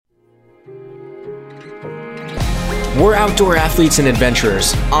We're outdoor athletes and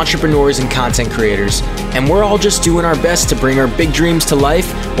adventurers, entrepreneurs and content creators, and we're all just doing our best to bring our big dreams to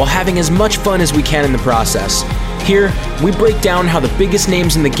life while having as much fun as we can in the process. Here, we break down how the biggest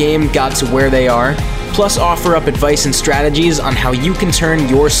names in the game got to where they are, plus offer up advice and strategies on how you can turn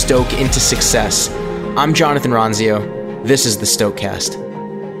your stoke into success. I'm Jonathan Ronzio. This is the Stokecast.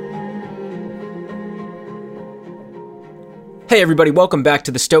 Hey everybody, welcome back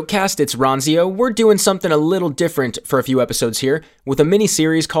to the Stokecast. It's Ronzio. We're doing something a little different for a few episodes here with a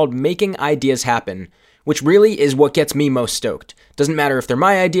mini-series called Making Ideas Happen, which really is what gets me most stoked. Doesn't matter if they're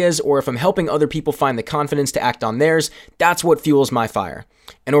my ideas or if I'm helping other people find the confidence to act on theirs, that's what fuels my fire.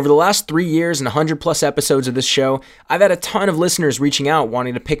 And over the last 3 years and 100 plus episodes of this show, I've had a ton of listeners reaching out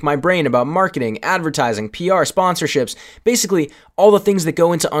wanting to pick my brain about marketing, advertising, PR, sponsorships, basically all the things that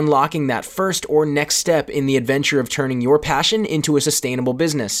go into unlocking that first or next step in the adventure of turning your passion into a sustainable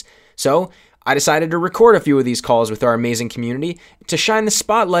business. So I decided to record a few of these calls with our amazing community to shine the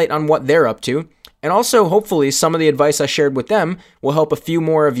spotlight on what they're up to, and also hopefully some of the advice I shared with them will help a few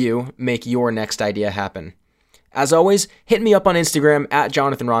more of you make your next idea happen. As always, hit me up on Instagram at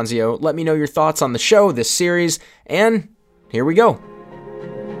Jonathan Ronzio. Let me know your thoughts on the show, this series, and here we go.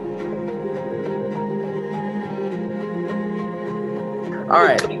 All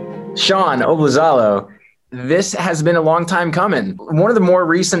right, Sean Oblizalo, this has been a long time coming. One of the more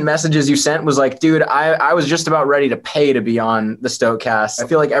recent messages you sent was like, dude, I was just about ready to pay to be on the Stokecast. I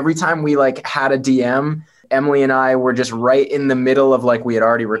feel like every time we had a DM, Emily and I were just right in the middle of we had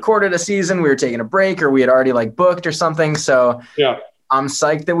already recorded a season, we were taking a break, or we had already booked or something. So yeah, I'm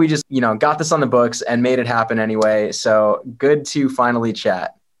psyched that we just, got this on the books and made it happen anyway. So good to finally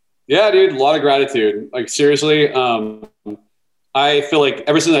chat. Yeah, dude, a lot of gratitude. Seriously. I feel like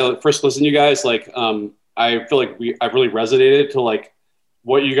ever since I first listened to you guys, I feel like I've really resonated to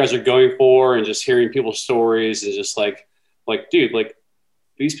what you guys are going for, and just hearing people's stories, and just dude,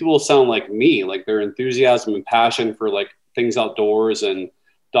 these people sound like me, their enthusiasm and passion for things outdoors and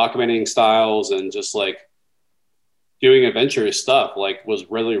documenting styles and just doing adventurous stuff was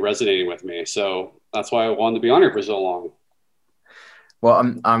really resonating with me. So that's why I wanted to be on here for so long.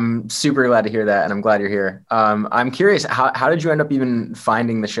 Well, I'm super glad to hear that, and I'm glad you're here. I'm curious, how did you end up even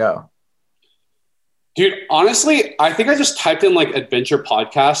finding the show? Dude, honestly, I think I just typed in adventure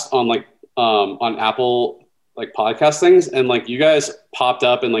podcast on Apple podcast things, and you guys popped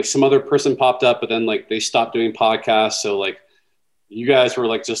up, and some other person popped up, but then they stopped doing podcasts. So you guys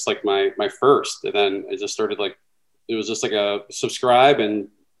were just my first, and then it just started it was just a subscribe and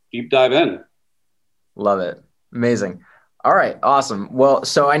deep dive in. Love it. Amazing. All right. Awesome. Well,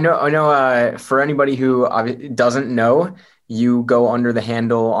 so I know for anybody who doesn't know, you go under the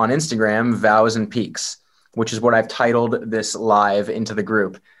handle on Instagram, Vows and Peaks, which is what I've titled this live into the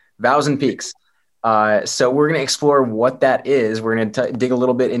group, Vows and Peaks. So we're going to explore what that is. We're going to dig a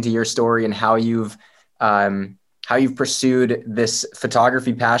little bit into your story and how you've pursued this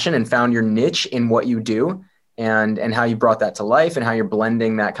photography passion and found your niche in what you do, and how you brought that to life, and how you're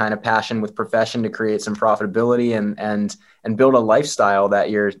blending that kind of passion with profession to create some profitability and build a lifestyle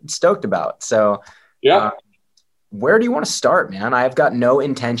that you're stoked about. So yeah. Where do you want to start, man? I've got no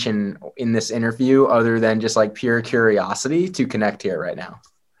intention in this interview other than just pure curiosity to connect here right now.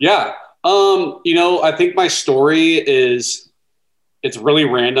 Yeah. I think my story it's really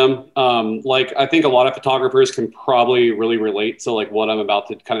random. I think a lot of photographers can probably really relate to what I'm about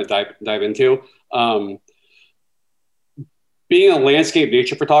to kind of dive into. Being a landscape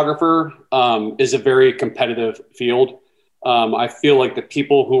nature photographer is a very competitive field. I feel like the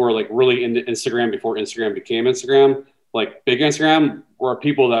people who were really into Instagram before Instagram became Instagram, big Instagram, were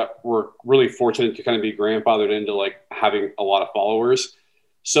people that were really fortunate to kind of be grandfathered into having a lot of followers.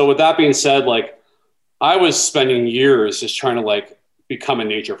 So with that being said, I was spending years just trying to become a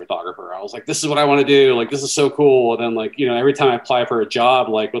nature photographer. I was this is what I want to do. This is so cool. And then every time I apply for a job,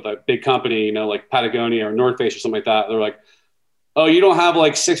 with a big company, Patagonia or North Face or something like that, they're oh, you don't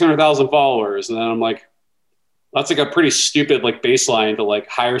have 600,000 followers. And then I'm that's a pretty stupid baseline to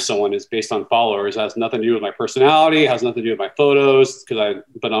hire someone is based on followers. It has nothing to do with my personality. It has nothing to do with my photos. I'm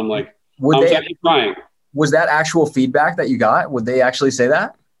actually trying. Was that actual feedback that you got? Would they actually say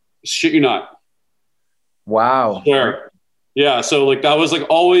that? Shit you not. Wow. Sure. Yeah. So that was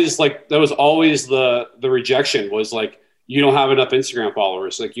always the rejection was you don't have enough Instagram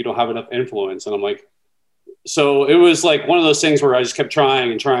followers. You don't have enough influence. And I'm so it was one of those things where I just kept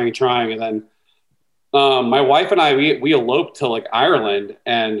trying and trying and trying. And then my wife and I, we eloped to Ireland,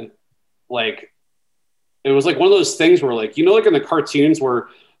 and it was one of those things where in the cartoons where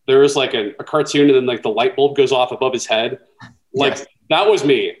there's a cartoon and then the light bulb goes off above his head. Yes. That was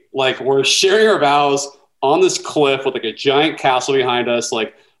me. We're sharing our vows on this cliff with like a giant castle behind us.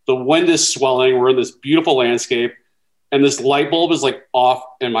 Like the wind is swelling. We're in this beautiful landscape. And this light bulb is like off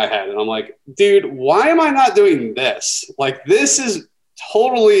in my head. And I'm like, dude, why am I not doing this? Like, this is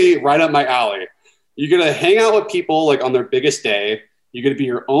totally right up my alley. You're going to hang out with people like on their biggest day. You're going to be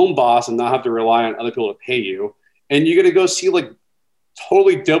your own boss and not have to rely on other people to pay you. And you're going to go see like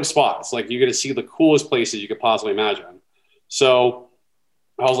totally dope spots. Like, you're going to see the coolest places you could possibly imagine. So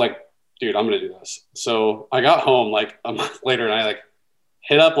I was like, dude, I'm going to do this. So I got home like a month later and I like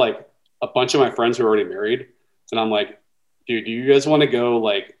hit up like a bunch of my friends who are already married. And I'm like, dude, do you guys want to go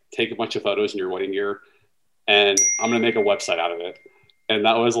like take a bunch of photos in your wedding gear? And I'm going to make a website out of it. And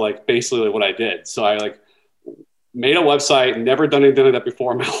that was like basically what I did. So I like made a website, never done anything like that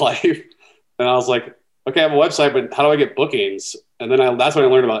before in my life. And I was like, okay, I have a website, but how do I get bookings? And then that's when I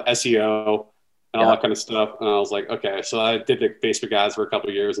learned about SEO and all that kind of stuff. And I was like, okay, so I did the Facebook ads for a couple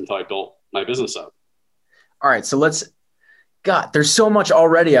of years until I built my business up. All right. So there's so much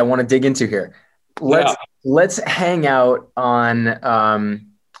already I want to dig into here. Let's hang out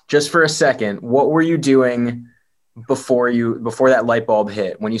on just for a second. What were you doing before that light bulb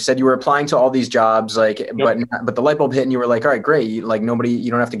hit? When you said you were applying to all these jobs, like, but the light bulb hit and you were like, all right, great. You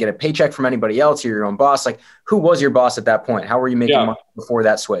don't have to get a paycheck from anybody else. You're your own boss. Like, who was your boss at that point? How were you making money before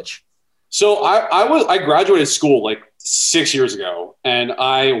that switch? So I graduated school like 6 years ago, and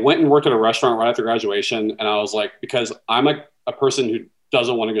I went and worked at a restaurant right after graduation. And I was like, because I'm like a person who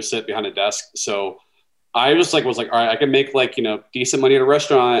doesn't want to go sit behind a desk. So I was like, all right, I can make like, decent money at a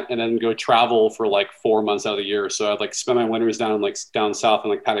restaurant and then go travel for like 4 months out of the year. So I'd like spend my winters down south in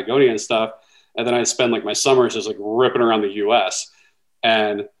like Patagonia and stuff. And then I'd spend like my summers just like ripping around the US.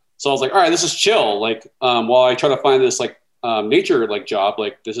 And so I was like, all right, this is chill. Like, while I try to find this like nature like job,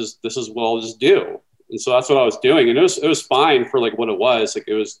 like this is what I'll just do. And so that's what I was doing. And it was fine for like what it was. Like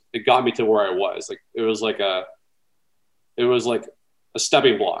it got me to where I was. Like it was like a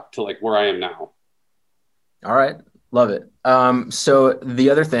stepping block to like where I am now. All right. Love it. So the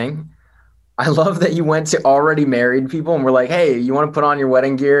other thing, I love that you went to already married people and were like, hey, you want to put on your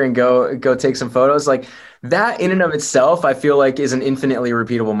wedding gear and go take some photos? Like that in and of itself, I feel like is an infinitely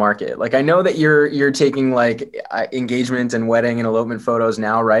repeatable market. Like I know that you're taking like engagement and wedding and elopement photos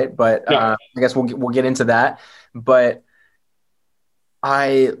now, right? But I guess we'll get into that. But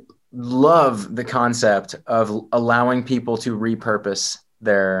I love the concept of allowing people to repurpose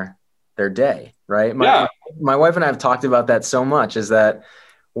their day, right? My wife and I have talked about that so much, is that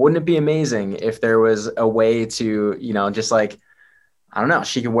wouldn't it be amazing if there was a way to, just like, I don't know,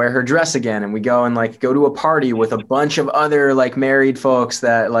 she could wear her dress again and we go and like go to a party with a bunch of other like married folks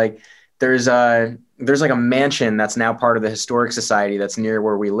that like there's like a mansion that's now part of the historic society that's near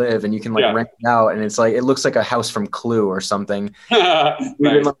where we live, and you can like rent it out, and it's like it looks like a house from Clue or something. Nice.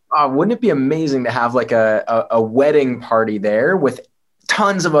 Like, wouldn't it be amazing to have like a wedding party there with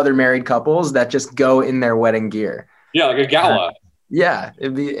tons of other married couples that just go in their wedding gear? Yeah, like a gala.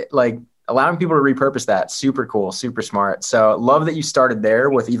 It'd be like allowing people to repurpose that. Super cool, super smart. So love that you started there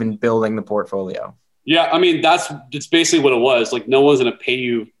with even building the portfolio. Yeah, I mean, it's basically what it was. Like, no one's going to pay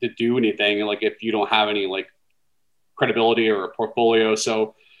you to do anything, like, if you don't have any, like, credibility or a portfolio.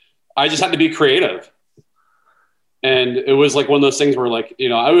 So I just had to be creative. And it was, like, one of those things where, like, it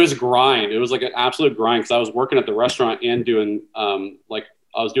was a grind. It was, like, an absolute grind, because I was working at the restaurant and doing, I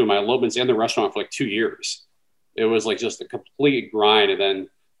was doing my elopements and the restaurant for, like, 2 years. It was, like, just a complete grind. And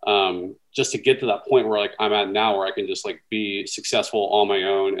then just to get to that point where like I'm at now, where I can just like be successful on my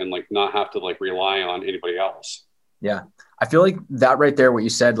own and like not have to like rely on anybody else. Yeah. I feel like that right there, what you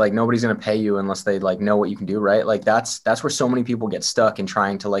said, like nobody's going to pay you unless they like know what you can do. Right. Like that's where so many people get stuck in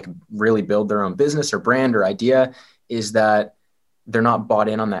trying to like really build their own business or brand or idea, is that they're not bought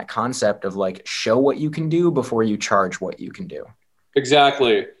in on that concept of like, show what you can do before you charge what you can do.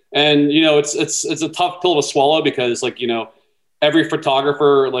 Exactly. And it's a tough pill to swallow, because like, every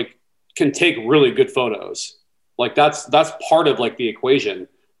photographer like can take really good photos. Like that's part of like the equation,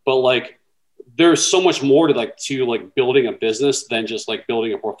 but like there's so much more to building a business than just like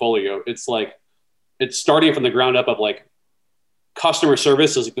building a portfolio. It's like, it's starting from the ground up of like customer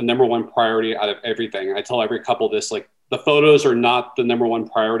service is like the number one priority out of everything. I tell every couple this, like the photos are not the number one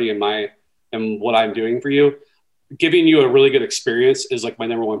priority in what I'm doing for you. Giving you a really good experience is like my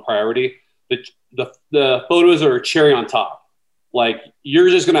number one priority. The photos are a cherry on top. Like you're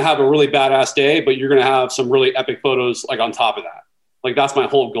just going to have a really badass day, but you're going to have some really epic photos like on top of that. Like that's my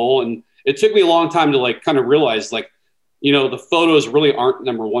whole goal. And it took me a long time to like kind of realize like, the photos really aren't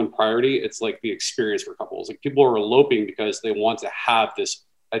number one priority. It's like the experience for couples. Like people are eloping because they want to have this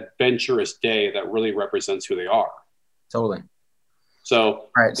adventurous day that really represents who they are. Totally. So, All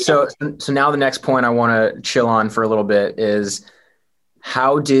right. you know, So now the next point I want to chill on for a little bit is,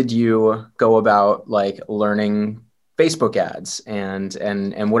 how did you go about like learning Facebook ads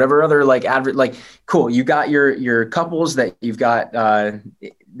and whatever other like advert, like, cool, you got your couples that you've got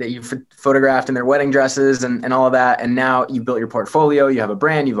that you've photographed in their wedding dresses and all of that, and now you built your portfolio, you have a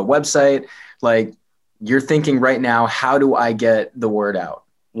brand, you have a website, like you're thinking right now, how do I get the word out?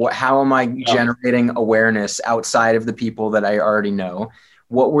 How am I generating awareness outside of the people that I already know?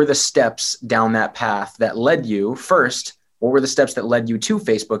 What were the steps down that path that led you first? What were the steps that led you to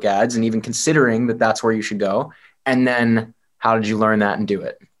Facebook ads and even considering that that's where you should go? And then how did you learn that and do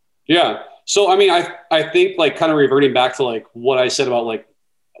it? yeah. So, I mean, I think like kind of reverting back to like what I said about like,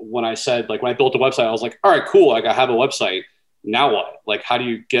 when I said, like, when I built a website, I was like, all right, cool. Like I have a website. Now what? Like, how do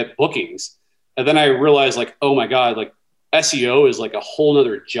you get bookings? And then I realized like, oh my God, like SEO is like a whole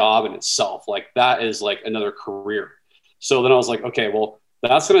nother job in itself. Like that is like another career. So then I was like, okay, well,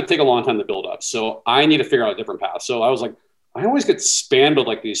 that's going to take a long time to build up. So I need to figure out a different path. So I was like, I always get spammed with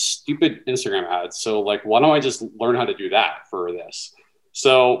like these stupid Instagram ads. So like, why don't I just learn how to do that for this?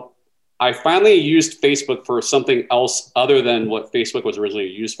 So I finally used Facebook for something else other than what Facebook was originally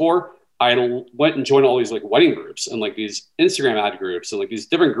used for. I went and joined all these like wedding groups and like these Instagram ad groups and like these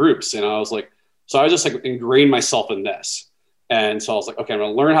different groups. And I was like, so I just like ingrained myself in this. And so I was like, okay, I'm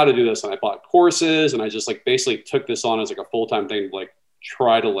going to learn how to do this. And I bought courses and I just like basically took this on as like a full-time thing to like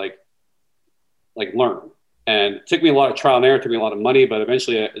try to like learn. And it took me a lot of trial and error, it took me a lot of money, but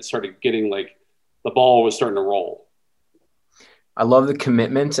eventually it started getting like the ball was starting to roll. I love the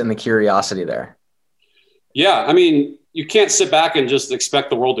commitment and the curiosity there. Yeah. I mean, you can't sit back and just expect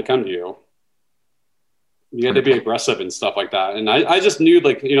the world to come to you. You had to be aggressive and stuff like that. And I just knew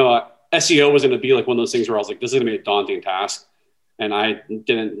like, you know, SEO was going to be like one of those things where I was like, this is going to be a daunting task. And I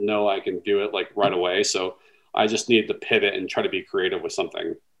didn't know I can do it like right away. So I just needed to pivot and try to be creative with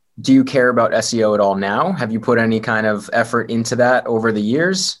something. Do you care about SEO at all now? Have you put any kind of effort into that over the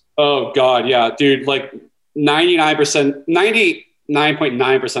years? Oh God. Yeah, dude. Like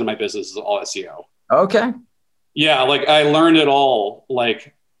 99.9% of my business is all SEO. Okay. Yeah. Like I learned it all,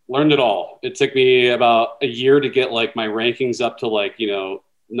 It took me about a year to get like my rankings up to like, you know,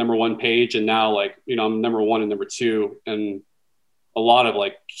 number one page. And now like, you know, I'm number one and number two and a lot of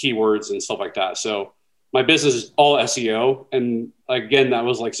like keywords and stuff like that. So my business is all SEO. And again, that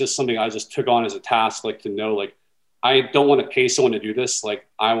was like just something I just took on as a task, like to know, like, I don't want to pay someone to do this. Like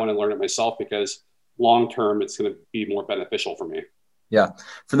I want to learn it myself because long-term it's going to be more beneficial for me. Yeah.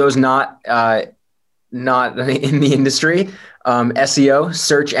 For those not in the industry, SEO,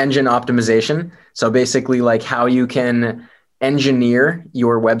 search engine optimization. So basically like how you can engineer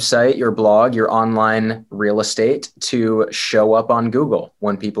your website, your blog, your online real estate to show up on Google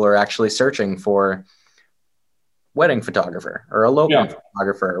when people are actually searching for wedding photographer or elopement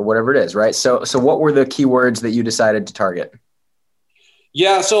photographer or whatever it is, right? So what were the keywords that you decided to target?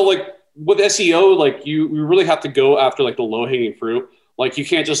 Yeah. So like with SEO, like you really have to go after like the low hanging fruit. Like you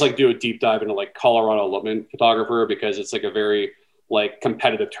can't just like do a deep dive into like Colorado elopement photographer because it's like a very like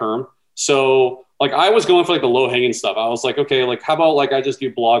competitive term. So like I was going for like the low hanging stuff. I was like, okay, like how about like I just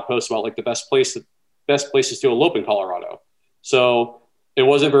do blog posts about like the best places to elope in Colorado. So it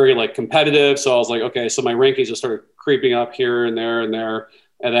wasn't very like competitive. So I was like, okay, so my rankings just started creeping up here and there and there.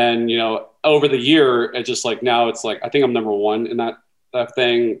 And then, you know, over the year, it just like now it's like I think I'm number one in that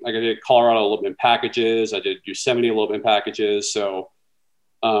thing. Like I did Colorado elopement packages, I did Yosemite elopement packages. So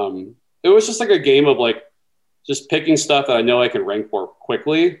it was just like a game of like just picking stuff that I know I can rank for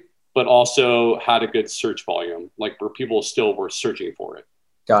quickly, but also had a good search volume, like where people still were searching for it.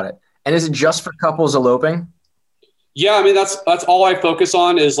 Got it. And is it just for couples eloping? Yeah, I mean that's all I focus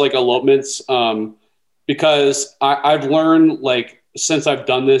on is like elopements, because I've learned like since I've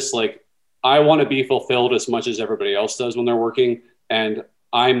done this, like I want to be fulfilled as much as everybody else does when they're working, and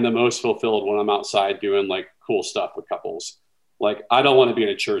I'm the most fulfilled when I'm outside doing like cool stuff with couples. Like I don't want to be in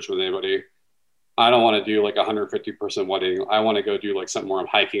a church with anybody. I don't want to do like a 150-person wedding. I want to go do like something where I'm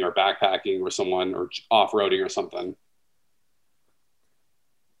hiking or backpacking with someone or off-roading or something.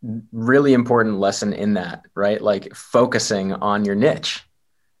 Really important lesson in that, right? Like focusing on your niche,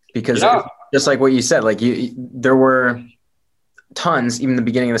 because just like what you said, like there were tons, even the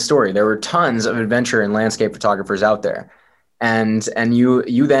beginning of the story, there were tons of adventure and landscape photographers out there. And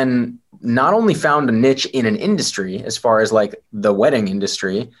you then not only found a niche in an industry as far as like the wedding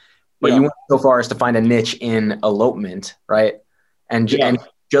industry, but you went so far as to find a niche in elopement, right? And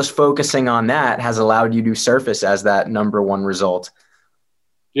just focusing on that has allowed you to surface as that number one result.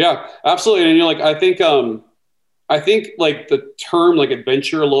 Yeah, absolutely. And you're like, I think like the term like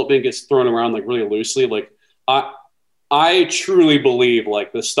adventure elopement gets thrown around like really loosely. Like I truly believe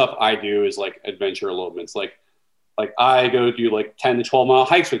like the stuff I do is like adventure elopements. Like I go do like 10 to 12 mile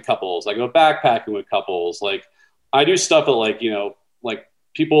hikes with couples. I go backpacking with couples. Like I do stuff that like, like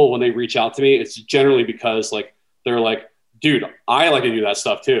people, when they reach out to me, it's generally because like, they're like, dude, I like to do that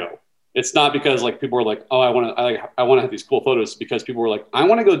stuff too. It's not because like people are like, oh, I want to have these cool photos, because people were like, I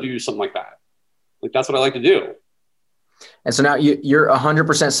want to go do something like that. Like, that's what I like to do. And so now you're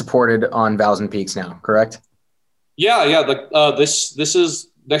 100% supported on Vows and Peaks now, correct? Yeah. Yeah. Like, this is,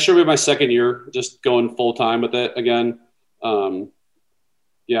 next year will be my second year, just going full time with it again.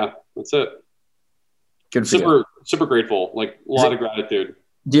 Yeah, that's it. Good for you. Super grateful. Like a lot of gratitude.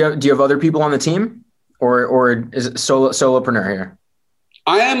 Do you have other people on the team, or is it solopreneur here?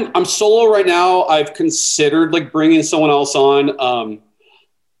 I'm solo right now. I've considered like bringing someone else on.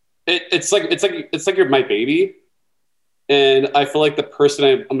 It's like you're my baby. And I feel like the person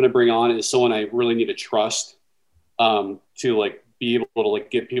I'm going to bring on is someone I really need to trust, to like be able to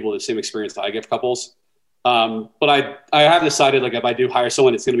like give people the same experience that I give couples. But I have decided, like, if I do hire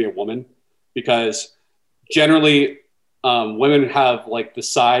someone, it's going to be a woman, because generally women have like the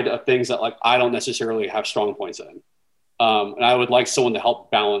side of things that like I don't necessarily have strong points in. And I would like someone to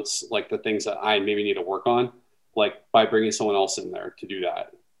help balance like the things that I maybe need to work on, like by bringing someone else in there to do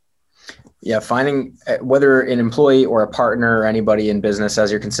that. Yeah, finding, whether an employee or a partner or anybody in business,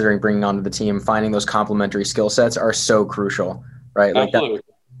 as you're considering bringing onto the team, finding those complementary skill sets are so crucial, right? Like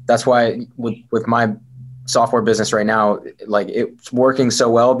that's why with my software business right now, like it's working so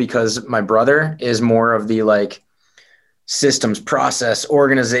well because my brother is more of the like systems, process,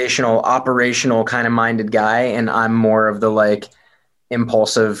 organizational, operational kind of minded guy, and I'm more of the like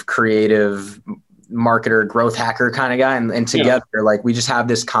impulsive, creative marketer, growth hacker kind of guy. And together, like we just have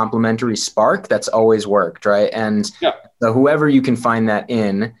this complementary spark that's always worked. Right. And so whoever you can find that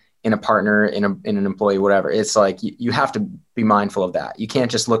in a partner, in an employee, whatever, it's like, you have to be mindful of that. You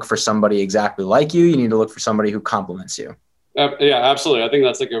can't just look for somebody exactly like you. You need to look for somebody who complements you. Yeah, absolutely. I think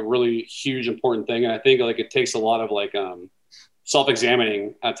that's like a really huge, important thing. And I think like it takes a lot of like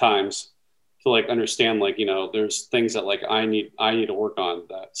self-examining at times to like understand, like, there's things that like I need to work on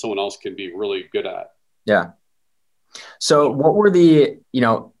that someone else can be really good at. Yeah. So what were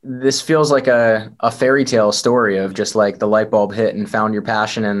this feels like a fairy tale story of just like the light bulb hit and found your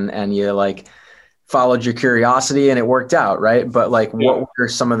passion and you like followed your curiosity and it worked out. Right. But like, what were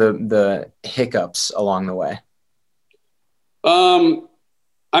some of the hiccups along the way?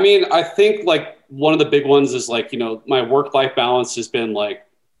 I mean, I think like one of the big ones is like, my work-life balance has been like,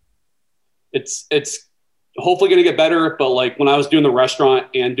 it's hopefully going to get better. But like when I was doing the restaurant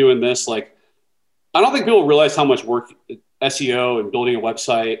and doing this, like, I don't think people realize how much work SEO and building a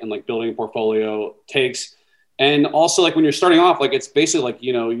website and like building a portfolio takes. And also like when you're starting off, like, it's basically like,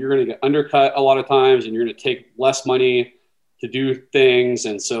 you're going to get undercut a lot of times and you're going to take less money to do things.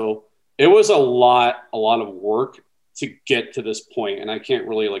 And so it was a lot of work to get to this point. And I can't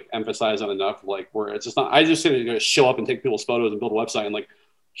really like emphasize that enough, like where it's just not, I just didn't go show up and take people's photos and build a website. And like,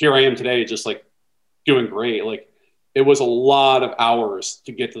 here I am today, just like doing great. Like it was a lot of hours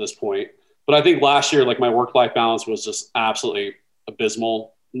to get to this point. But I think last year, like my work-life balance was just absolutely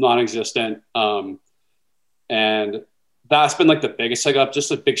abysmal, non-existent. And that's been like the biggest hiccup,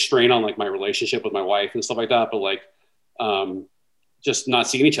 just a big strain on like my relationship with my wife and stuff like that. But like, just not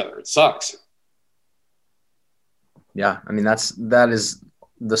seeing each other, it sucks. Yeah. I mean, that is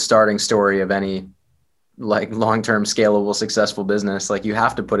the starting story of any like long-term scalable, successful business. Like you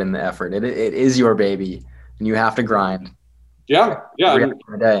have to put in the effort. It is your baby and you have to grind. Yeah. Every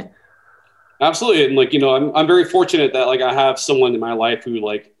day. Absolutely. And like, I'm very fortunate that like I have someone in my life who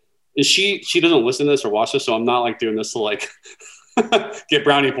like, and she doesn't listen to this or watch this. So I'm not like doing this to like get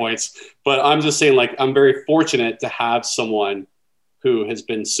brownie points, but I'm just saying like, I'm very fortunate to have someone who has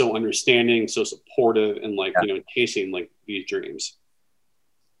been so understanding, so supportive, and like, chasing like these dreams.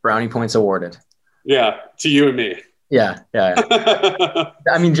 Brownie points awarded. Yeah. To you and me. Yeah.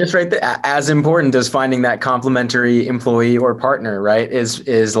 I mean, just right there, as important as finding that complementary employee or partner, right,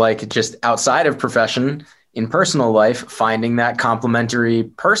 is like just outside of profession, in personal life, finding that complementary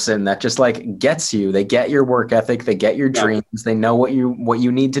person that just like gets you. They get your work ethic, they get your dreams, they know what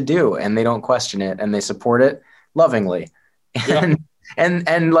you need to do, and they don't question it, and they support it lovingly.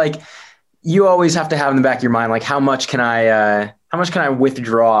 And like, you always have to have in the back of your mind, like, how much can I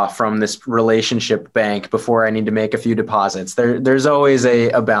withdraw from this relationship bank before I need to make a few deposits? There's always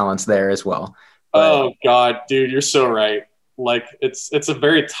a balance there as well. But, oh God, dude, you're so right. Like it's a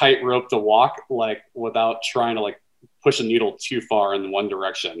very tight rope to walk, like without trying to like push a needle too far in one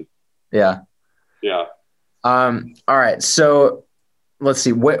direction. Yeah. Yeah. All right. So let's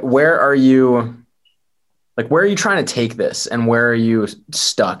see, where are you? Like, where are you trying to take this, and where are you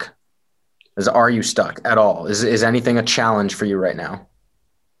stuck? Are you stuck at all? Is anything a challenge for you right now?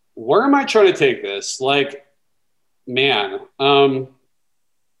 Where am I trying to take this? Like, man, I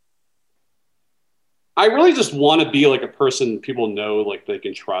really just want to be like a person people know, like they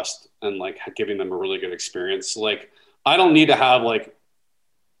can trust, and like giving them a really good experience. Like, I don't need to have like,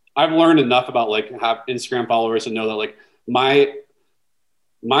 I've learned enough about like have Instagram followers to know that like my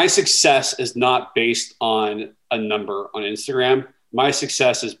success is not based on a number on Instagram. My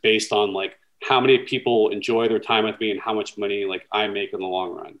success is based on like how many people enjoy their time with me and how much money like I make in the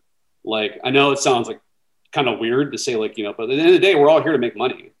long run. Like, I know it sounds like kind of weird to say like, you know, but at the end of the day, we're all here to make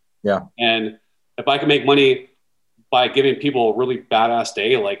money. Yeah. And if I can make money by giving people a really badass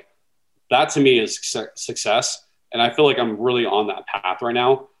day, like that to me is success. And I feel like I'm really on that path right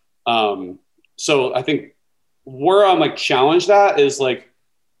now. So I think where I'm like challenged at is like,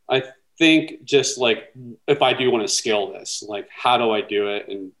 I think just like, if I do want to scale this, like, how do I do it?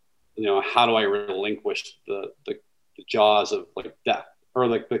 And, you know, how do I relinquish the jaws of like death, or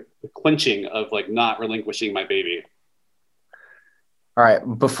like the clinching of like not relinquishing my baby? All right.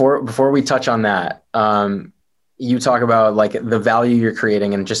 Before we touch on that, you talk about like the value you're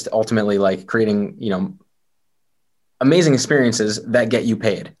creating and just ultimately like creating, you know, amazing experiences that get you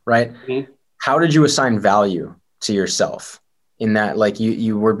paid, right? Mm-hmm. How did you assign value to yourself in that? Like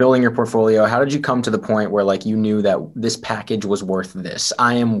you were building your portfolio. How did you come to the point where like you knew that this package was worth this?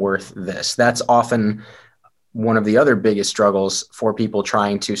 I am worth this. That's often one of the other biggest struggles for people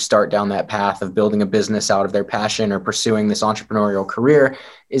trying to start down that path of building a business out of their passion or pursuing this entrepreneurial career,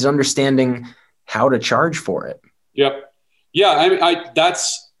 is understanding how to charge for it. Yep. Yeah. I mean,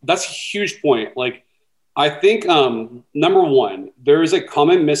 that's a huge point. Like, I think, number one, there is a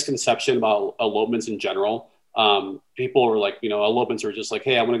common misconception about elopements in general. People are like, you know, elopements are just like,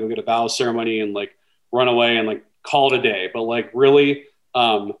 hey, I want to go get a vows ceremony and like run away and like call it a day. But like really,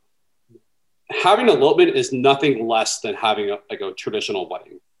 having an elopement is nothing less than having a traditional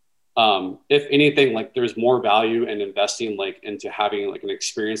wedding. If anything, like there's more value in investing like into having like an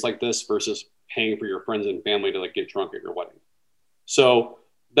experience like this versus paying for your friends and family to like get drunk at your wedding. So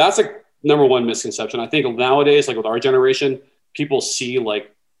that's a number one misconception. I think nowadays, like with our generation, people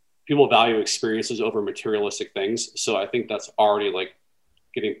value experiences over materialistic things. So I think that's already like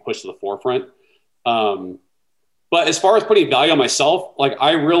getting pushed to the forefront. But as far as putting value on myself, like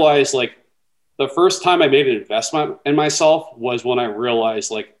I realized like the first time I made an investment in myself was when I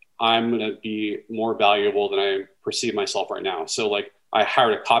realized like I'm going to be more valuable than I perceive myself right now. So like I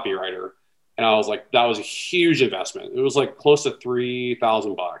hired a copywriter, and I was like, that was a huge investment. It was like close to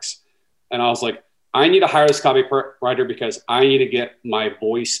 $3,000. And I was like, I need to hire this copywriter because I need to get my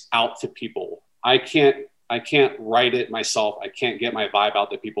voice out to people. I can't write it myself. I can't get my vibe out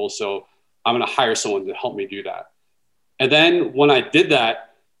to people. So I'm going to hire someone to help me do that. And then when I did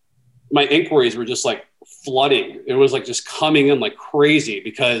that, my inquiries were just like flooding. It was like just coming in like crazy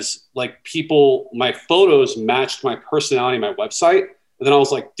because like my photos matched my personality, my website. And then I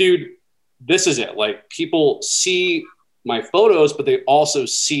was like, dude, this is it. Like people see my photos, but they also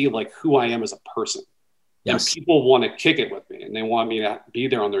see like who I am as a person. Yes. And people want to kick it with me and they want me to be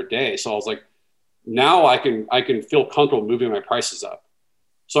there on their day. So I was like, now I can feel comfortable moving my prices up.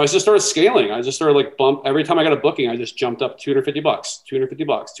 So I just started scaling. I just started like every time I got a booking, I just jumped up $250,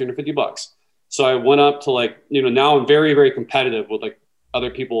 $250. So I went up to like, you know, now I'm very, very competitive with like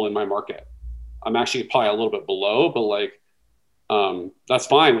other people in my market. I'm actually probably a little bit below, but like, that's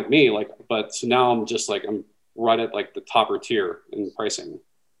fine with me. Like, but so now I'm just like, I'm right at like the topper tier in pricing.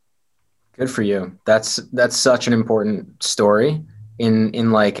 Good for you. That's such an important story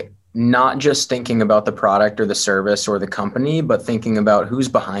in like, not just thinking about the product or the service or the company, but thinking about who's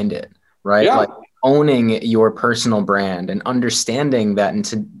behind it, right? Yeah. Like owning your personal brand and understanding that.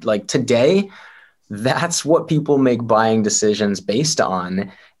 And like today, that's what people make buying decisions based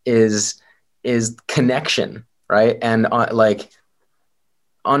on is connection, right? And like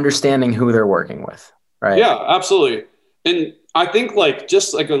understanding who they're working with, right? Yeah, absolutely. And I think like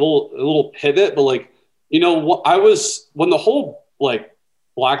just like a little pivot, but like, you know, when the whole like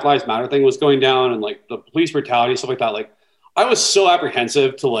Black Lives Matter thing was going down and like the police brutality, stuff like that. Like I was so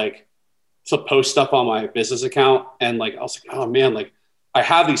apprehensive to post stuff on my business account. And like, I was like, oh man, like I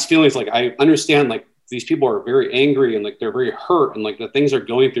have these feelings. Like I understand like these people are very angry and like, they're very hurt and like the things they're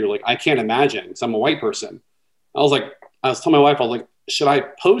going through. Like, I can't imagine because I'm a white person. I was telling my wife, I was like, should I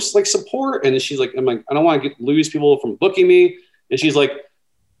post like support? And she's like, I don't want to lose people from booking me. And she's like,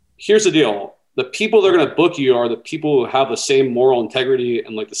 here's the deal. The people that are going to book you are the people who have the same moral integrity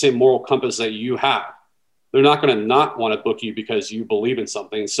and like the same moral compass that you have. They're not going to not want to book you because you believe in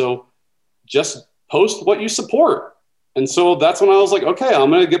something. So just post what you support. And so that's when I was like, okay,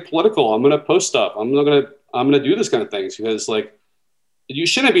 I'm going to get political. I'm going to post stuff. I'm going to do this kind of things, because like, you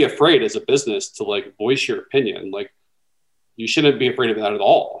shouldn't be afraid as a business to like voice your opinion. Like, you shouldn't be afraid of that at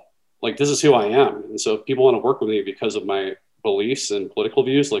all. Like, this is who I am. And so if people want to work with me because of my beliefs and political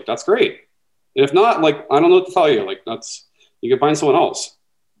views, like, that's great. And if not, like, I don't know what to tell you. Like, you can find someone else.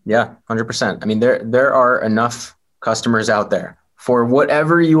 Yeah, 100%. I mean, there are enough customers out there for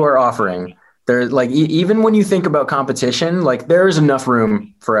whatever you are offering. There's like, even when you think about competition, like there's enough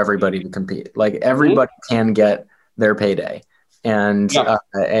room for everybody to compete. Like everybody can get their payday. And,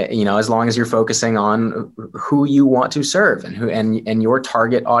 as long as you're focusing on who you want to serve and your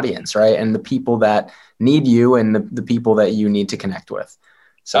target audience, right. And the people that need you and the people that you need to connect with.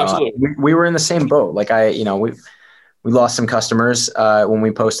 So we were in the same boat. Like we lost some customers when we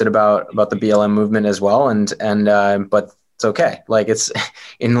posted about the BLM movement as well. But it's okay. Like, it's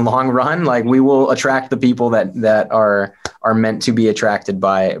in the long run, like we will attract the people that are meant to be attracted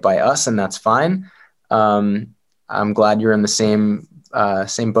by us. And that's fine. I'm glad you're in the same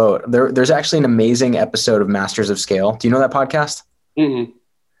boat. There's actually an amazing episode of Masters of Scale. Do you know that podcast? Mm-hmm.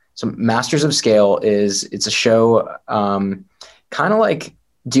 So Masters of Scale it's a show, kind of like,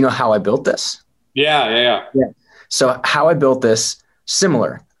 do you know How I Built This? Yeah. So How I Built This,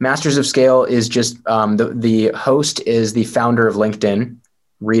 similar. Masters of Scale is just the host is the founder of LinkedIn,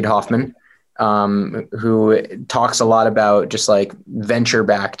 Reid Hoffman, who talks a lot about just like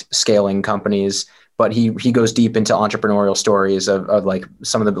venture-backed scaling companies, but he goes deep into entrepreneurial stories of like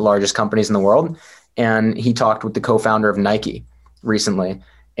some of the largest companies in the world. And he talked with the co-founder of Nike recently.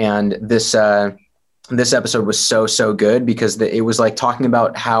 And this episode was so good because it was like talking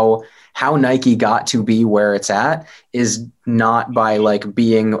about how Nike got to be where it's at is not by like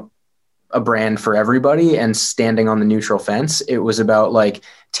being a brand for everybody and standing on the neutral fence. It was about like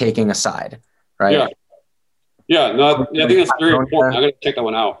taking a side, right? Yeah. No, I think it's very important. I'm going to check that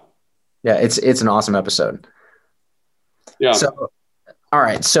one out. Yeah, it's an awesome episode. Yeah. So, all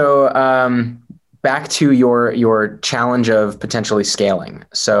right. So back to your challenge of potentially scaling.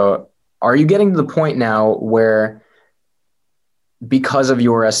 So are you getting to the point now where, because of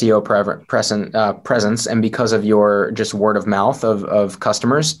your SEO presence and because of your just word of mouth of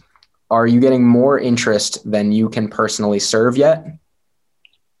customers, are you getting more interest than you can personally serve yet?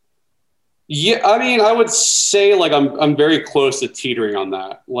 Yeah, I mean, I would say like I'm very close to teetering on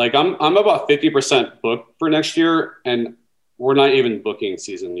that. Like I'm about 50% booked for next year, and we're not even booking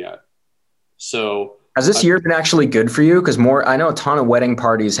season yet. So has this year been actually good for you? Because I know a ton of wedding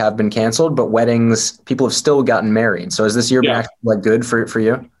parties have been canceled, but people have still gotten married. So has this year been actually like good for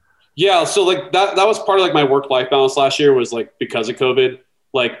you? Yeah. So like that was part of like my work-life balance last year was like because of COVID.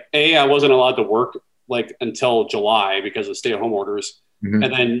 Like I wasn't allowed to work like until July because of stay-at-home orders. Mm-hmm.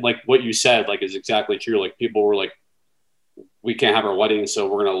 And then like what you said like is exactly true. Like people were like, we can't have our wedding, so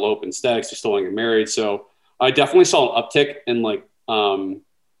we're gonna elope instead because we still want to get married. So I definitely saw an uptick in like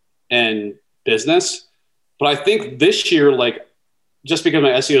and business. But I think this year, like, just because my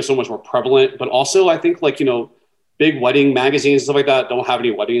SEO is so much more prevalent, but also I think like, big wedding magazines and stuff like that don't have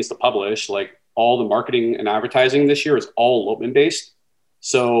any weddings to publish. Like all the marketing and advertising this year is all elopement based.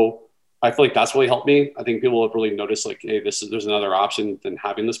 So I feel like that's really helped me. I think people have really noticed like, hey, there's another option than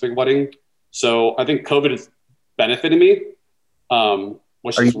having this big wedding. So I think COVID has benefited me,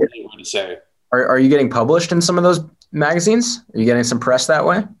 which is really hard to say. Are you getting published in some of those magazines? Are you getting some press that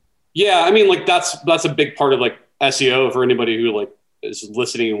way? Yeah, I mean, like that's a big part of like SEO for anybody who like is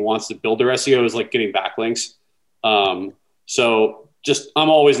listening and wants to build their SEO is like getting backlinks. So I'm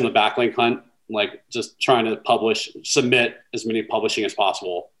always in the backlink hunt, like just trying to submit as many publishing as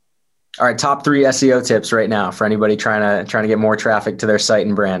possible. All right, top 3 SEO tips right now for anybody trying to get more traffic to their site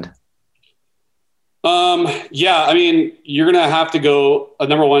and brand. Yeah, I mean, you're gonna have to go.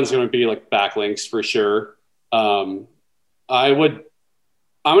 Number one is going to be like backlinks for sure. Can I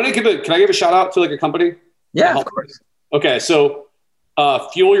give a shout out to like a company? Yeah, of course. Okay. So,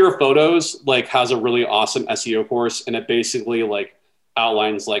 Fuel Your Photos like has a really awesome SEO course, and it basically like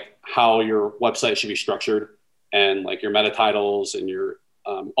outlines like how your website should be structured and like your meta titles and your,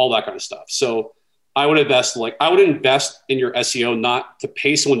 all that kind of stuff. So I would invest in your SEO, not to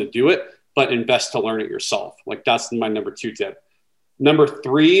pay someone to do it, but invest to learn it yourself. Like that's my number 2 tip. Number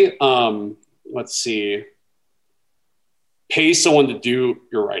 3, let's see. Pay someone to do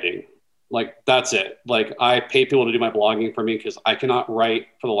your writing. Like that's it. Like I pay people to do my blogging for me because I cannot write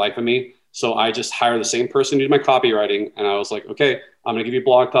for the life of me. So I just hire the same person to do my copywriting. And I was like, okay, I'm going to give you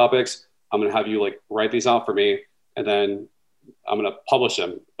blog topics. I'm going to have you like write these out for me. And then I'm going to publish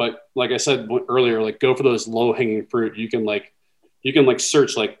them. But like I said earlier, like go for those low hanging fruit. You can like you can like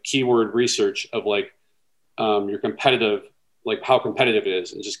search like keyword research of like your competitive, like how competitive it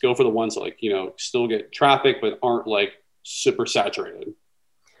is, and just go for the ones that like, you know, still get traffic, but aren't like super saturated.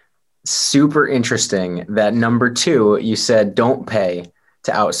 Super interesting that number 2, you said don't pay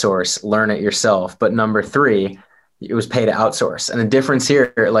to outsource, learn it yourself. But number 3, it was pay to outsource. And the difference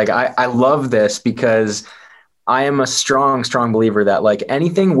here, like I love this because I am a strong believer that like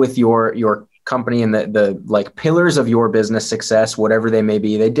anything with your company and the like pillars of your business success, whatever they may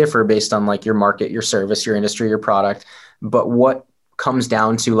be, they differ based on like your market, your service, your industry, your product. But what comes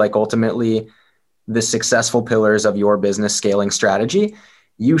down to like ultimately the successful pillars of your business scaling strategy,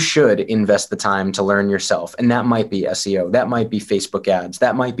 you should invest the time to learn yourself. And that might be SEO, that might be Facebook ads,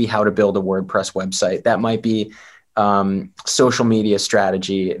 that might be how to build a WordPress website, that might be social media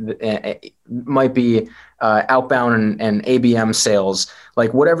strategy, it might be outbound and ABM sales,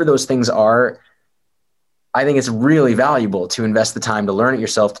 like whatever those things are. I think it's really valuable to invest the time to learn it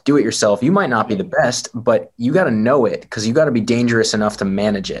yourself, to do it yourself. You might not be the best, but you got to know it because you got to be dangerous enough to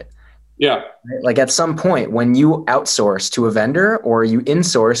manage it. Yeah. Like at some point when you outsource to a vendor or you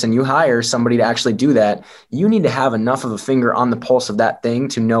insource and you hire somebody to actually do that, you need to have enough of a finger on the pulse of that thing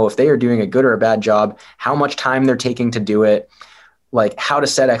to know if they are doing a good or a bad job, how much time they're taking to do it, like how to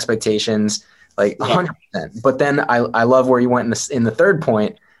set expectations, like 100%. But then I love where you went in the third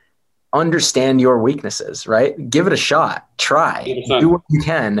point. Understand your weaknesses, right? Give it a shot, try, 100%. do what you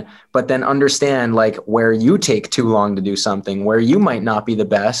can, but then understand like where you take too long to do something, where you might not be the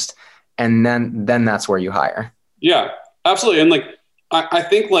best. And then that's where you hire. Yeah, absolutely. And like, I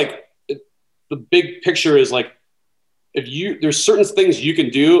think like the big picture is like, there's certain things you can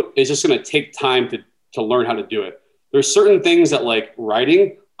do, it's just going to take time to learn how to do it. There's certain things that like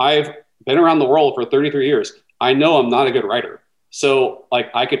writing, I've been around the world for 33 years. I know I'm not a good writer. So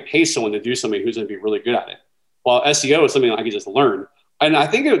like I could pay someone to do something who's going to be really good at it. While SEO is something that I could just learn. And I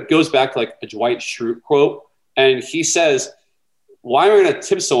think it goes back to like a Dwight Schrute quote. And he says, why am I going to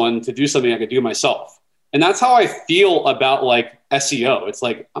tip someone to do something I could do myself? And that's how I feel about like SEO. It's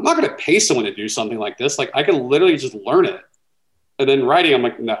like, I'm not going to pay someone to do something like this. Like I can literally just learn it. And then writing, I'm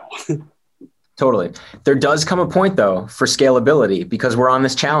like, no. Totally. There does come a point though for scalability, because we're on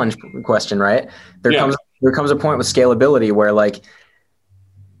this challenge question, right? There comes a point with scalability where like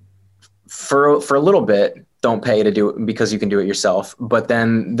for a little bit, don't pay to do it because you can do it yourself. But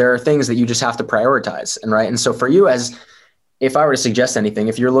then there are things that you just have to prioritize. And right. And so for you, as if I were to suggest anything,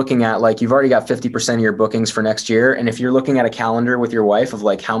 if you're looking at like, you've already got 50% of your bookings for next year. And if you're looking at a calendar with your wife of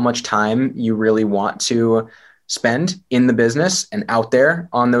like how much time you really want to spend in the business and out there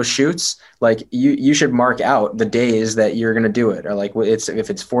on those shoots, like you should mark out the days that you're going to do it. Or like if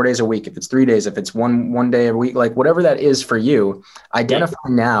it's 4 days a week, if it's 3 days, if it's one day a week, like whatever that is for you, identify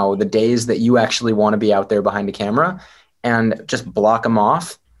now the days that you actually want to be out there behind the camera and just block them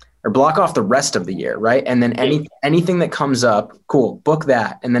off. Or block off the rest of the year, right? And then anything that comes up, cool, book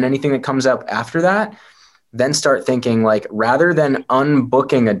that. And then anything that comes up after that, then start thinking like, rather than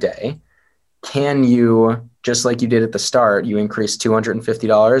unbooking a day, can you, just like you did at the start, you increase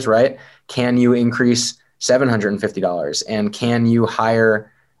 $250, right? Can you increase $750? And can you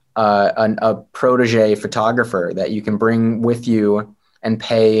hire a protege photographer that you can bring with you and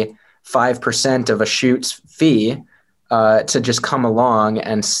pay 5% of a shoot's fee to just come along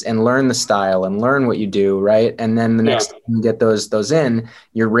and learn the style and learn what you do, right? And then the next time you get those in,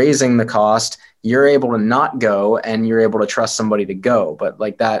 you're raising the cost, you're able to not go and you're able to trust somebody to go. But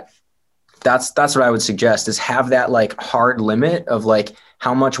like that's what I would suggest, is have that like hard limit of like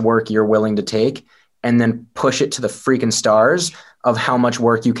how much work you're willing to take, and then push it to the freaking stars of how much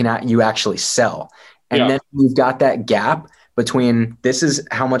work you actually sell. And then you've got that gap between, this is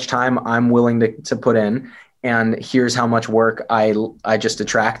how much time I'm willing to put in, and here's how much work I just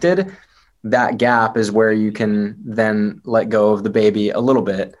attracted. That gap is where you can then let go of the baby a little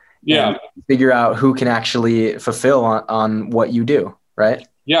bit. And figure out who can actually fulfill on what you do. Right.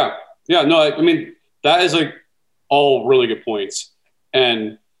 Yeah. Yeah. No, I mean, that is like all really good points.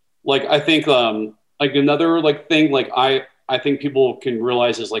 And like, I think like another like thing, like I think people can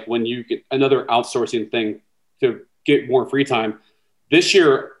realize is like when you get another outsourcing thing to get more free time. This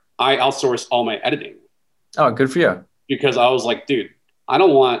year, I outsourced all my editing. Oh, good for you. Because I was like, dude, I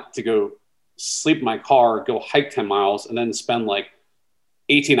don't want to go sleep in my car, go hike 10 miles, and then spend like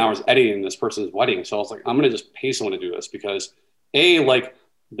 18 hours editing this person's wedding. So I was like, I'm going to just pay someone to do this because like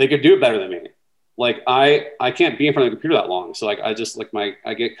they could do it better than me. Like I can't be in front of the computer that long. So like, I just like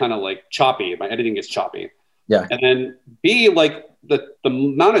I get kind of like choppy. My editing gets choppy. Yeah. And then B, like the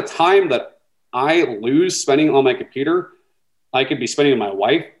amount of time that I lose spending on my computer, I could be spending with my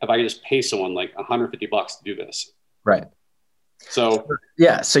wife if I could just pay someone like $150 to do this. Right. So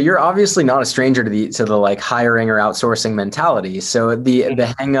Yeah, so you're obviously not a stranger to the like hiring or outsourcing mentality. So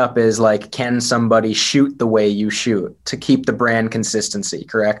the hang up is like, can somebody shoot the way you shoot to keep the brand consistency,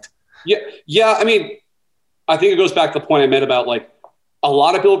 correct? yeah, yeah. I mean, I think it goes back to the point I made about like a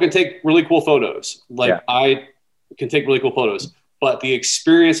lot of people can take really cool photos. Yeah. Like I can take really cool photos, but the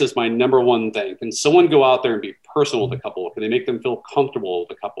experience is my number one thing. Can someone go out there and be personal with a couple? Can they make them feel comfortable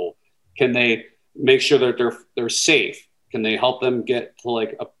with a couple? Can they make sure that they're safe? Can they help them get to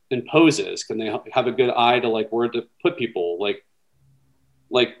like in poses? Can they have a good eye to like where to put people? Like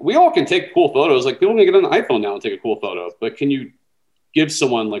we all can take cool photos. Like people can get an iPhone now and take a cool photo, but can you give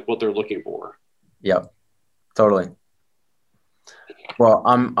someone like what they're looking for? Yep. Totally. Well,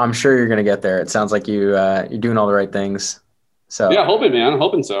 I'm sure you're gonna get there. It sounds like you're doing all the right things. So Yeah, hoping, man.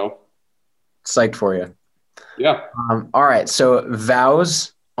 Hoping so. psyched for you. Yeah. All right. So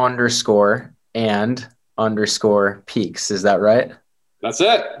vows underscore and underscore peaks. Is that right? That's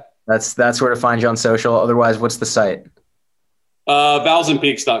it. That's where to find you on social. Otherwise, what's the site?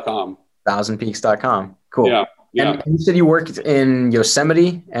 Vowsandpeaks.com. Vowsandpeaks.com. Cool. Yeah. Yeah. And you said you worked in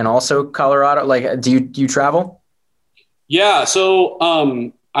Yosemite and also Colorado. Like, do you travel? Yeah. So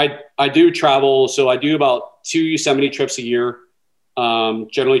I do travel. So I do about 2 Yosemite trips a year.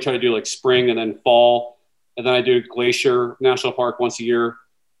 Generally try to do like spring and then fall. And then I do Glacier National Park once a year.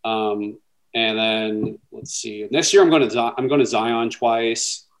 And then let's see. Next year I'm going to Zion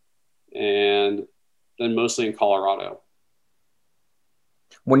twice, and then mostly in Colorado.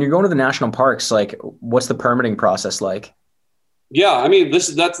 When you're going to the national parks, like, what's the permitting process like? Yeah, I mean,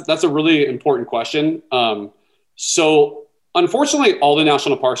 that's a really important question. So unfortunately, all the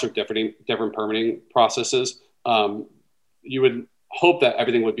national parks are different permitting processes. You would hope that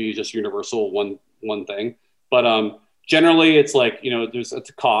everything would be just universal, one thing, but generally, it's like it's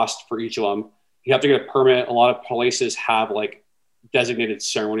a cost for each of them. You have to get a permit. A lot of places have like designated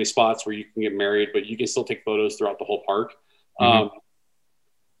ceremony spots where you can get married, but you can still take photos throughout the whole park. Mm-hmm.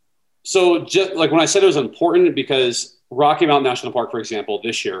 So just like when I said it was important, because Rocky Mountain National Park, for example,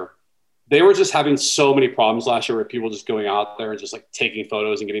 this year, they were just having so many problems last year with people just going out there and just like taking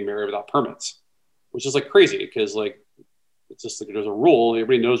photos and getting married without permits, which is like crazy because like it's just like there's a rule.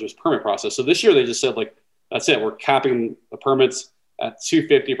 Everybody knows there's a permit process. So this year they just said like, that's it. We're capping the permits at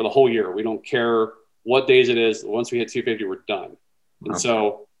 250 for the whole year. We don't care what days it is. Once we hit 250, we're done. And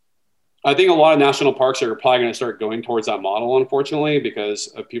so I think a lot of national parks are probably going to start going towards that model, unfortunately, because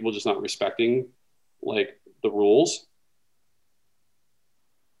of people just not respecting like the rules.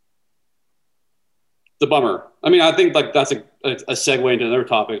 The bummer. I mean, I think like that's a segue into another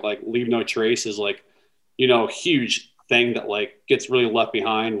topic. Like leave no trace is like, huge thing that like gets really left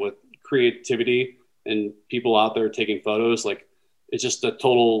behind with creativity and people out there taking photos. Like it's just a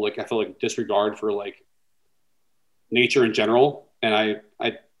total, like, I feel like disregard for like nature in general. And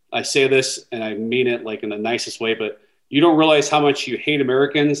I say this and I mean it like in the nicest way, but you don't realize how much you hate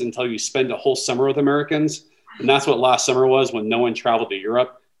Americans until you spend a whole summer with Americans. And that's what last summer was when no one traveled to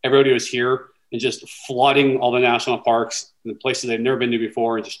Europe. Everybody was here and just flooding all the national parks and the places they've never been to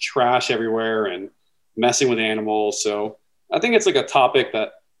before and just trash everywhere and messing with animals. So I think it's like a topic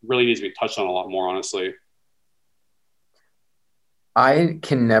that really needs to be touched on a lot more, honestly. I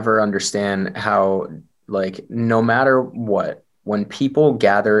can never understand how, like, no matter what, when people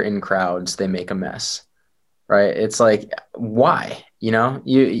gather in crowds, they make a mess, right? It's like, why?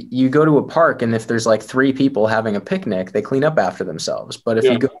 You go to a park and if there's like 3 people having a picnic, they clean up after themselves. But if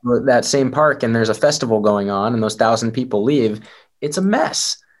you go to that same park and there's a festival going on and those 1,000 people leave, it's a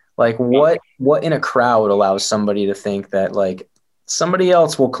mess. Like what in a crowd allows somebody to think that like somebody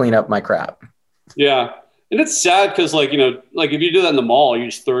else will clean up my crap? Yeah. And it's sad because like, like if you do that in the mall, you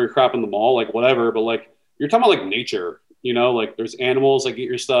just throw your crap in the mall, like whatever. But like you're talking about like nature, like there's animals that get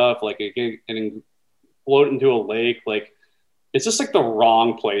your stuff, like it and float into a lake. Like it's just like the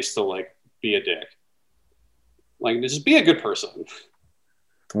wrong place to like be a dick. Like just be a good person.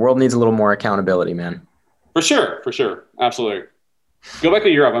 The world needs a little more accountability, man. For sure. Absolutely. Go back to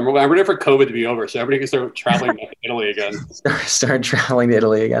Europe. I'm ready for COVID to be over so everybody can start traveling to Italy again. Start traveling to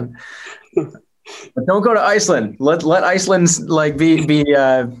Italy again. But don't go to Iceland. Let Iceland's like be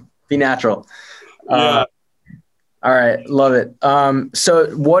natural. Yeah. All right, love it.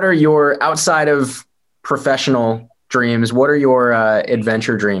 So what are your, outside of professional dreams, what are your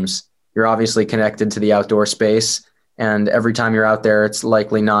adventure dreams? You're obviously connected to the outdoor space, and every time you're out there, it's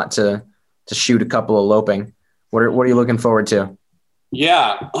likely not to shoot a couple of loping. What are you looking forward to?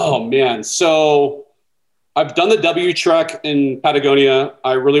 Yeah. Oh man. So I've done the W trek in Patagonia.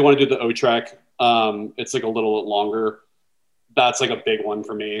 I really want to do the O trek. It's like a little bit longer. That's like a big one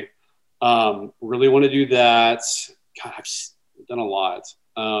for me. Really want to do that. God, done a lot.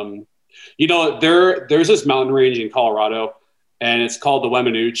 You know, there's this mountain range in Colorado, and it's called the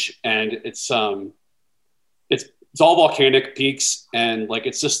Weminuche, and it's all volcanic peaks, and like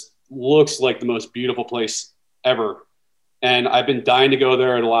it's just looks like the most beautiful place ever. And I've been dying to go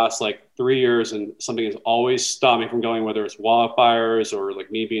there the last like 3 years, and something has always stopped me from going, whether it's wildfires or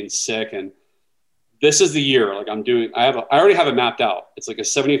like me being sick. And this is the year. Like I already have it mapped out. It's like a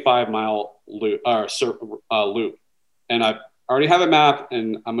 75-mile loop, loop, and I already have it mapped,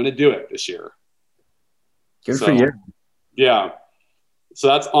 and I'm going to do it this year. Good for you. Yeah. So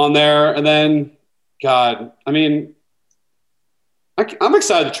that's on there. And then, God, I mean, I'm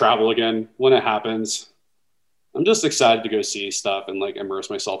excited to travel again when it happens. I'm just excited to go see stuff and like immerse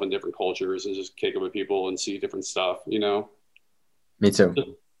myself in different cultures and just kick it with people and see different stuff, you know? Me too. Just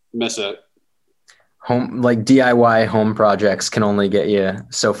miss it. Home, like DIY home projects can only get you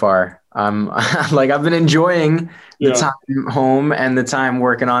so far. Like I've been enjoying the time home and the time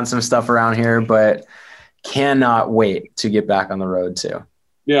working on some stuff around here, but cannot wait to get back on the road too.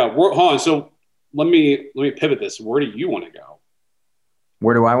 Yeah. Hold on. So let me pivot this. Where do you want to go?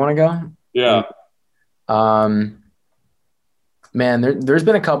 Where do I want to go? Yeah. Man, there's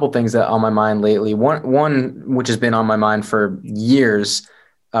been a couple things that on my mind lately. One which has been on my mind for years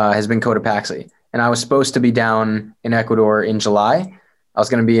has been Cotopaxi. And I was supposed to be down in Ecuador in July. I was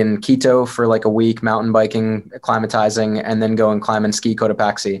going to be in Quito for like a week, mountain biking, acclimatizing, and then go and climb and ski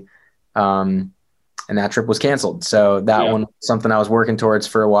Cotopaxi. And that trip was canceled. So that one was something I was working towards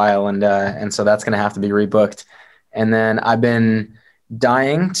for a while. And so that's going to have to be rebooked. And then I've been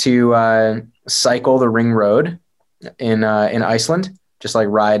dying to cycle the ring road in Iceland, just like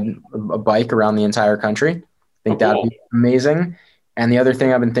ride a bike around the entire country. I think that'd be amazing. And the other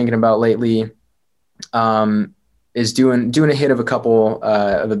thing I've been thinking about lately is doing a hit of a couple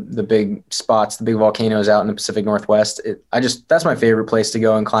of the big spots, the big volcanoes out in the Pacific Northwest. That's my favorite place to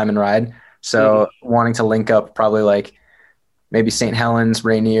go and climb and ride. So wanting to link up probably like maybe St. Helens,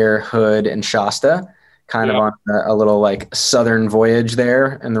 Rainier, Hood, and Shasta, kind of on a little like southern voyage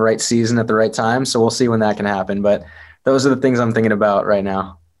there in the right season at the right time. So we'll see when that can happen. But those are the things I'm thinking about right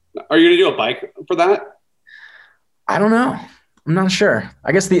now. Are you going to do a bike for that? I don't know. I'm not sure.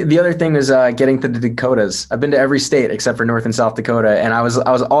 I guess the other thing is getting to the Dakotas. I've been to every state except for North and South Dakota. And I was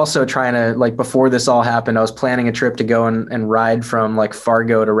also trying to, like, before this all happened, I was planning a trip to go and ride from like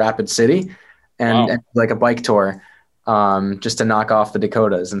Fargo to Rapid City and like a bike tour just to knock off the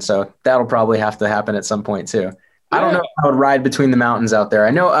Dakotas. And so that'll probably have to happen at some point too. I don't know if I would ride between the mountains out there. I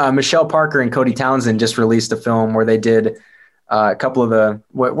know Michelle Parker and Cody Townsend just released a film where they did a couple of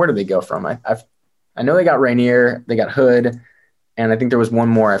where did they go from? I know they got Rainier, they got Hood, and I think there was one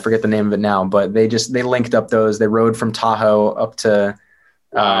more. I forget the name of it now, but they linked up those. They rode from Tahoe up to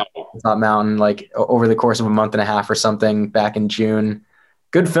Top Mountain, like over the course of a month and a half or something back in June.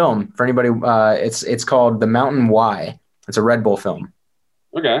 Good film for anybody. It's called The Mountain Y. It's a Red Bull film.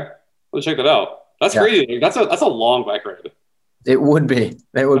 Okay. Let's check that out. That's crazy. That's a long bike ride. It would be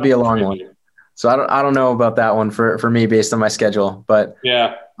a long one. So I don't know about that one for me based on my schedule, but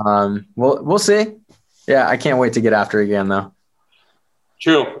we'll see. Yeah. I can't wait to get after it again though.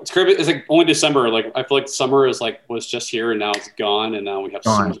 True. It's crazy. It's like only December. Like I feel like summer was just here and now it's gone. And now we have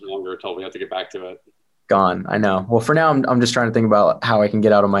so much longer until we have to get back to it. Gone. I know. Well, for now I'm just trying to think about how I can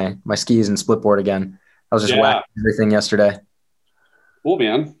get out of my skis and split board again. I was just whacking everything yesterday. Cool,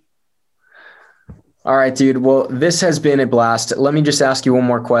 man. All right, dude. Well, this has been a blast. Let me just ask you one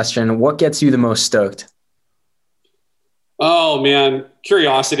more question. What gets you the most stoked? Oh man,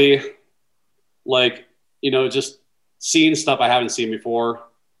 curiosity. Like, just seeing stuff I haven't seen before.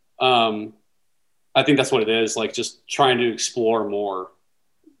 I think that's what it is. Like just trying to explore more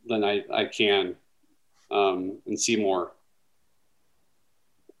than I can, and see more.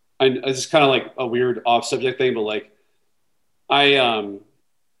 It's just kind of like a weird off subject thing, but like I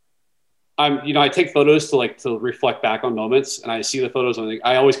take photos to reflect back on moments, and I see the photos and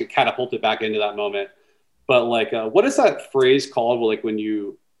I always get catapulted back into that moment. But like, what is that phrase called? Well, like when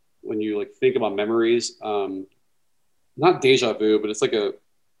you like think about memories, not deja vu, but it's like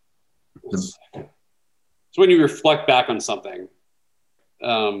it's when you reflect back on something.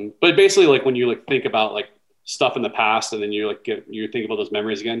 But basically like when you like think about like stuff in the past and then you like you think about those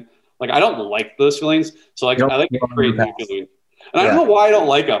memories again. Like I don't like those feelings. So like I like to create new feelings. And I don't know why I don't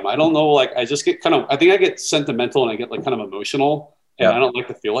like them. I don't know. Like I just get I think I get sentimental and I get like kind of emotional and I don't like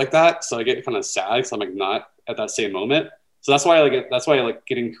to feel like that. So I get kind of sad because I'm like not at that same moment. So that's why I like it. That's why I like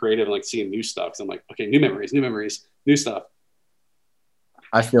getting creative and like seeing new stuff. So I'm like, okay, new memories, new stuff.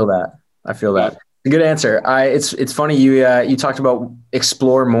 I feel that. Good answer. It's funny you talked about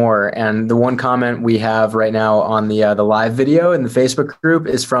explore more, and the one comment we have right now on the live video in the Facebook group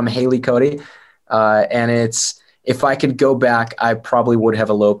is from Haley Cody, and it's, if I could go back, I probably would have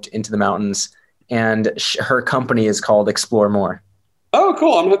eloped into the mountains, and her company is called Explore More. Oh,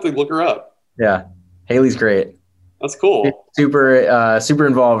 cool! I'm gonna have to look her up. Yeah, Haley's great. That's cool. Super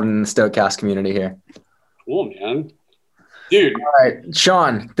involved in the Stokecast community here. Cool, man. Dude. All right,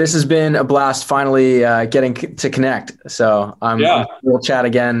 Sean, this has been a blast finally getting to connect. So we'll chat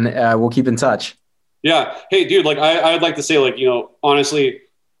again. We'll keep in touch. Yeah. Hey, dude, like I'd like to say, like, honestly,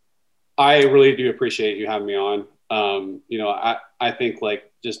 I really do appreciate you having me on. I think like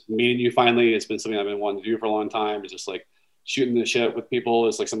just meeting you finally, it's been something I've been wanting to do for a long time. It's just like shooting the shit with people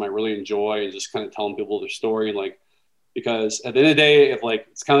is like something I really enjoy, and just kind of telling people their story. And like, because at the end of the day, if like,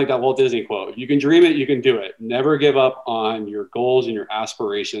 it's kind of like that Walt Disney quote, if you can dream it, you can do it. Never give up on your goals and your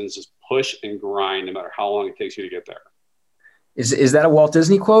aspirations. Just push and grind no matter how long it takes you to get there. Is that a Walt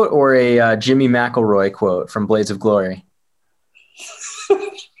Disney quote or a Jimmy McElroy quote from Blades of Glory?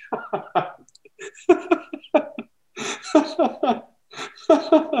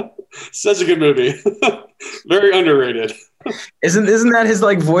 Such a good movie. Very underrated. Isn't that his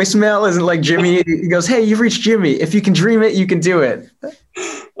like voicemail? Isn't like Jimmy? He goes, "Hey, you've reached Jimmy. If you can dream it, you can do it."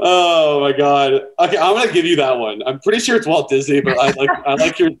 Oh my God. Okay, I'm gonna give you that one. I'm pretty sure it's Walt Disney, but I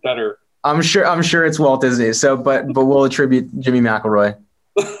like yours better. I'm sure it's Walt Disney. So, but we'll attribute Jimmy McElroy.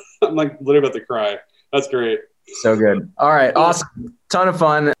 I'm like literally about to cry. That's great. So good. All right, awesome. Ton of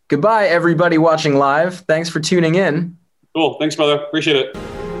fun. Goodbye, everybody watching live. Thanks for tuning in. Cool. Thanks, brother. Appreciate it.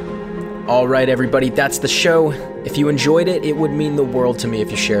 All right, everybody, that's the show. If you enjoyed it, it would mean the world to me if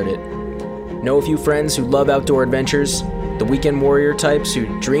you shared it. Know a few friends who love outdoor adventures, the weekend warrior types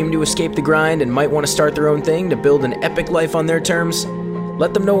who dream to escape the grind and might want to start their own thing to build an epic life on their terms?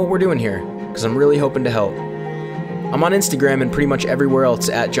 Let them know what we're doing here, because I'm really hoping to help. I'm on Instagram and pretty much everywhere else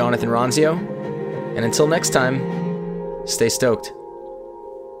at Jonathan Ronzio. And until next time, stay stoked.